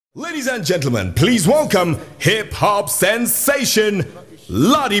Ladies and gentlemen, please welcome hip-hop sensation,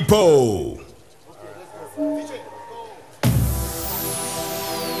 Ladi Poe.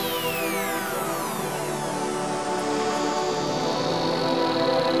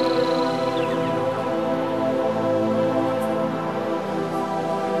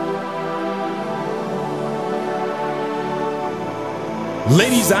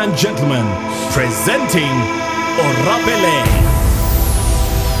 Ladies and gentlemen, presenting Orapeleng.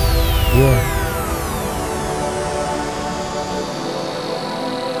 Yeah.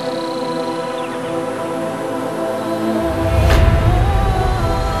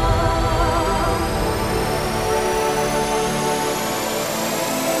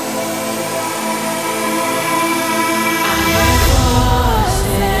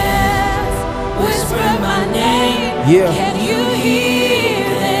 Whisper my name. Yeah. Can you hear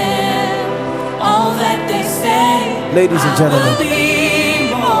them? All that they say. Ladies and gentlemen,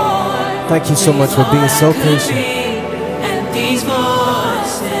 thank you so much for being so patient.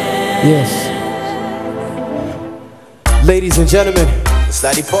 Yes. Ladies and gentlemen, It's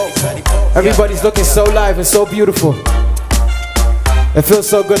Ladi Poe. everybody's looking so live and so beautiful. It feels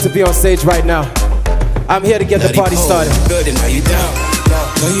so good to be on stage right now. I'm here to get the party started. Building, are you down?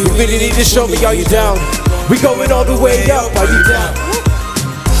 You really need to show me, are you down? We going all the way up, are you down?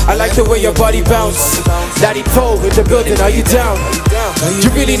 I like the way your body bounce. Ladi Poe in the building, are you down?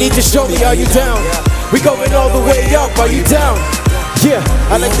 You really need to show me, are you down? We going all the way up, are you down? Yeah,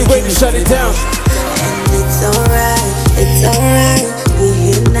 I like the way you shut it down. It's alright, we're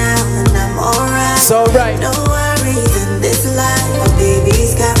here now and I'm alright. It's alright. No worries in this life, my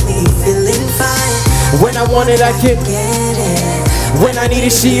baby's got me feeling fine. When I want it, I can Get it, when I need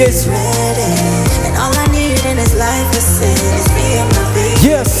it, she is ready. And all I need in this life is me and my baby.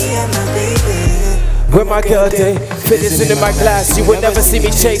 Yes. Me and my baby. With my girl day, fitness in my glass, you would never see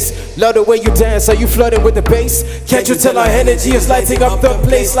me chase. Love the way you dance, are you flooded with the bass? Can't you tell our energy is lighting up the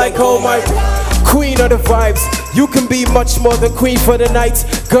place like oh my queen of the vibes? You can be much more than queen for the night.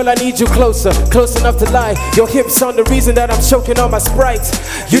 Girl, I need you closer, close enough to lie. Your hips on the reason that I'm choking on my Sprite.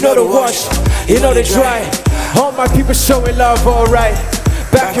 You know the wash, you know the dry. All my people showing love, alright.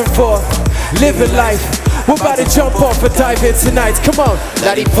 Back and forth, living life. We're about to jump off and dive in tonight. Come on,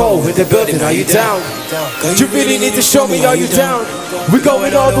 Ladi Poe in the building, are you down? You really need to show me, are you down? We're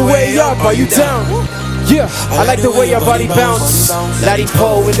going all the way up, are you down? Yeah, I like the way your body bounce. Ladi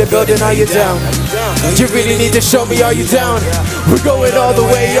Poe in the building, are you down? You really need to show me, are you down? We're going all the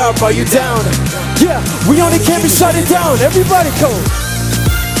way up, are you down? Yeah, we only came to shut it down. Everybody go.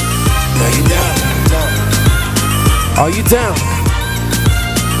 Are you down? Are you down?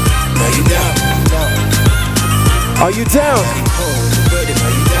 Are you down? Are you down?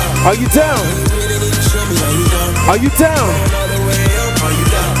 Are you down? Are you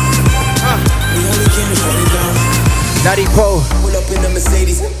down? Ladi Poe. Pull up in the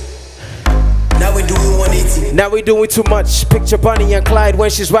Mercedes. Now we're doing 180. Now we doing too much. Picture Bonnie and Clyde when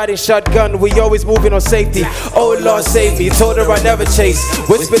she's riding shotgun. We always moving on safety. Oh Lord save me. Told her I never chase.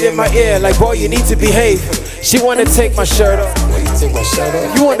 Whispered in my ear like boy you need to behave. She wanna take my shirt off.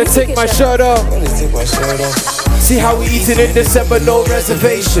 You wanna take my shirt off? See how we eating in December, no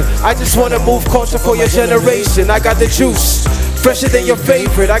reservation. I just wanna move culture for your generation. I got the juice, fresher than your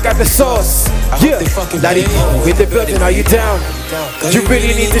favorite. I got the sauce. Yeah, Ladi Poe in the building, are you down? You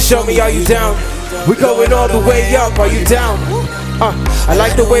really need to show me, are you down? We going all the way up, are you down? I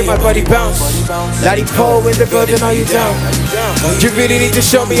like the way my body bounce. Ladi Poe in the building, are you down? You really need to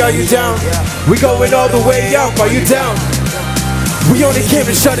show me, are you down? We going all the way up, are you down? We only came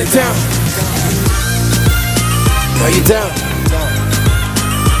to shut it down. Are you down?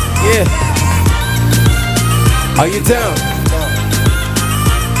 Yeah. Are you down?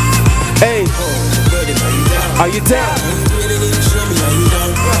 Hey. Are you down?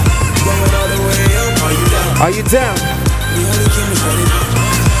 Are you down?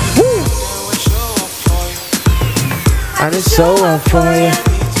 Woo. And it's so on for you.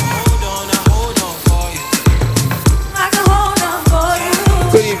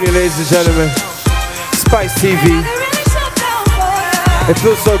 Good evening, ladies and gentlemen. Spice TV. It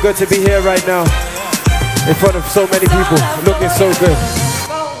feels so good to be here right now in front of so many people, looking so good.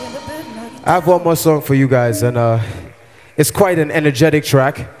 I have one more song for you guys, and it's quite an energetic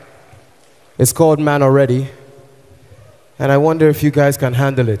track. It's called Man Already, and I wonder if you guys can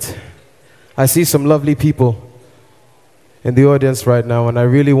handle it. I see some lovely people in the audience right now, and I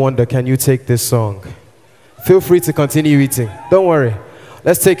really wonder, can you take this song? Feel free to continue eating. Don't worry.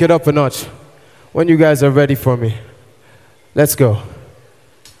 Let's take it up a notch. When you guys are ready for me, let's go.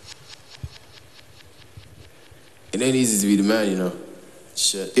 It ain't easy to be the man, you know.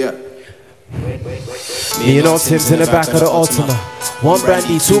 Shit, yeah. Me and all Tims in the back of the Ultima. One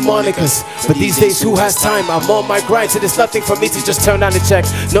brandy, two monikers. But these days, who has time? I'm on my grind, so there's nothing for me to just turn down the check.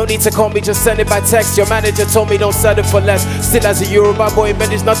 No need to call me, just send it by text. Your manager told me don't settle for less. Still as a Yoruba boy,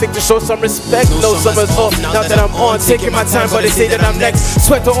 man, there's nothing to show some respect. No summer's off, now that I'm on, taking my time, but they say that I'm next.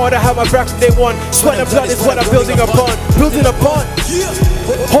 Sweat to order, have my back from day one. Sweat and blood is what I'm building upon. Building upon.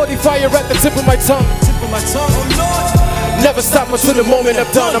 Holy fire at the tip of my tongue. Never stop until the moment I'm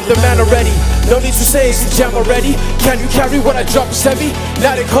done. I'm the man already. No need to say it's the jam already. Can you carry what I drop is heavy?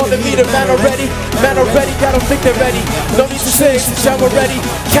 Now they calling me the man already. Man already, I don't think they're ready. No need to say it's the jam already.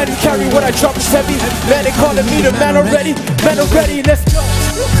 Can you carry what I drop is heavy? Man, they calling me the man already. Man already, let's go.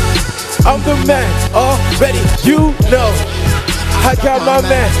 I'm the man already, you know. I got my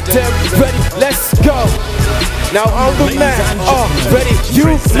man, damn ready, let's go. Now I'm the man already,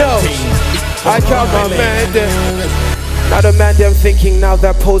 you know. I got my man there. Now the man them thinking now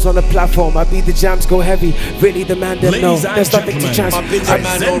that pose on the platform. I beat the jams go heavy. Really the man them know there's nothing to chance. I've been the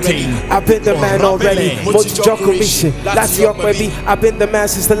man already. I've been the man already. Modutle Style Avenue. I've been the man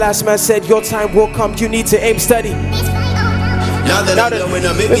since the last man said your time will come. You need to aim steady. Now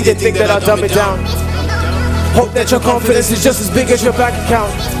that maybe they think that I'll dumb it down. Hope that your confidence is just as big as your bank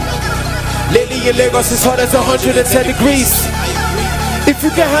account. Lately in Lagos it's hot as 110 degrees. If you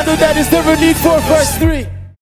can handle that, is there a need for a verse 3?